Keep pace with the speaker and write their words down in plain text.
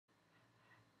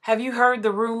Have you heard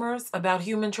the rumors about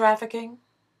human trafficking?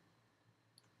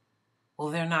 Well,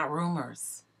 they're not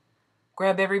rumors.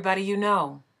 Grab everybody you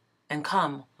know and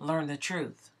come learn the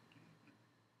truth.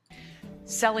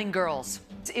 Selling girls.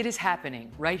 It is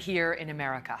happening right here in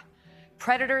America.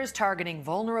 Predators targeting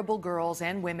vulnerable girls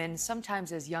and women,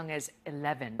 sometimes as young as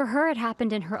 11. For her, it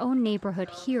happened in her own neighborhood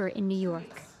here in New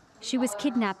York. She was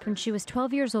kidnapped when she was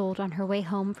 12 years old on her way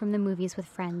home from the movies with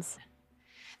friends.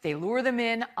 They lure them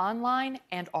in online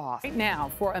and off. Right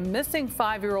now, for a missing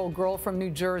 5-year-old girl from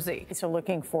New Jersey. Police are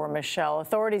looking for Michelle.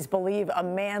 Authorities believe a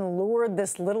man lured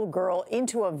this little girl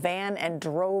into a van and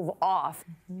drove off.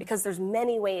 Because there's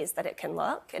many ways that it can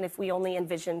look, and if we only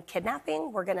envision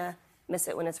kidnapping, we're gonna miss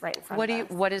it when it's right in front of us.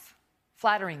 What is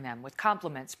flattering them with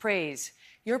compliments, praise?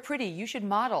 You're pretty, you should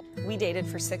model. We dated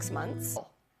for 6 months.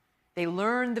 They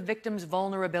learn the victim's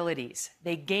vulnerabilities.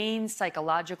 They gain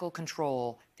psychological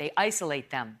control. They isolate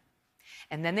them.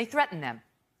 And then they threaten them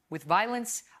with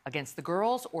violence against the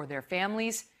girls or their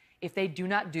families if they do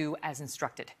not do as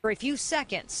instructed. For a few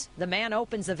seconds, the man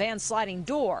opens the van's sliding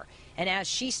door, and as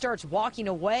she starts walking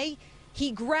away,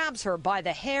 he grabs her by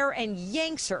the hair and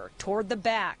yanks her toward the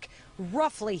back,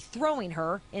 roughly throwing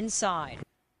her inside.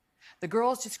 The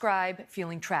girls describe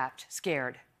feeling trapped,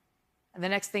 scared. And the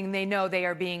next thing they know, they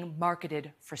are being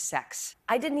marketed for sex.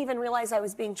 I didn't even realize I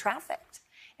was being trafficked.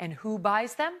 And who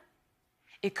buys them?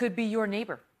 It could be your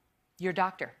neighbor, your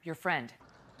doctor, your friend.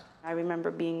 I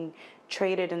remember being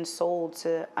traded and sold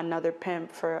to another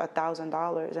pimp for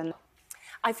 $1,000. And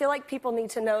I feel like people need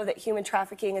to know that human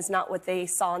trafficking is not what they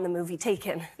saw in the movie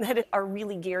Taken, that it are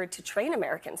really geared to train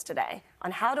Americans today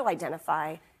on how to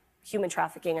identify human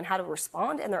trafficking and how to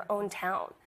respond in their own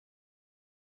town.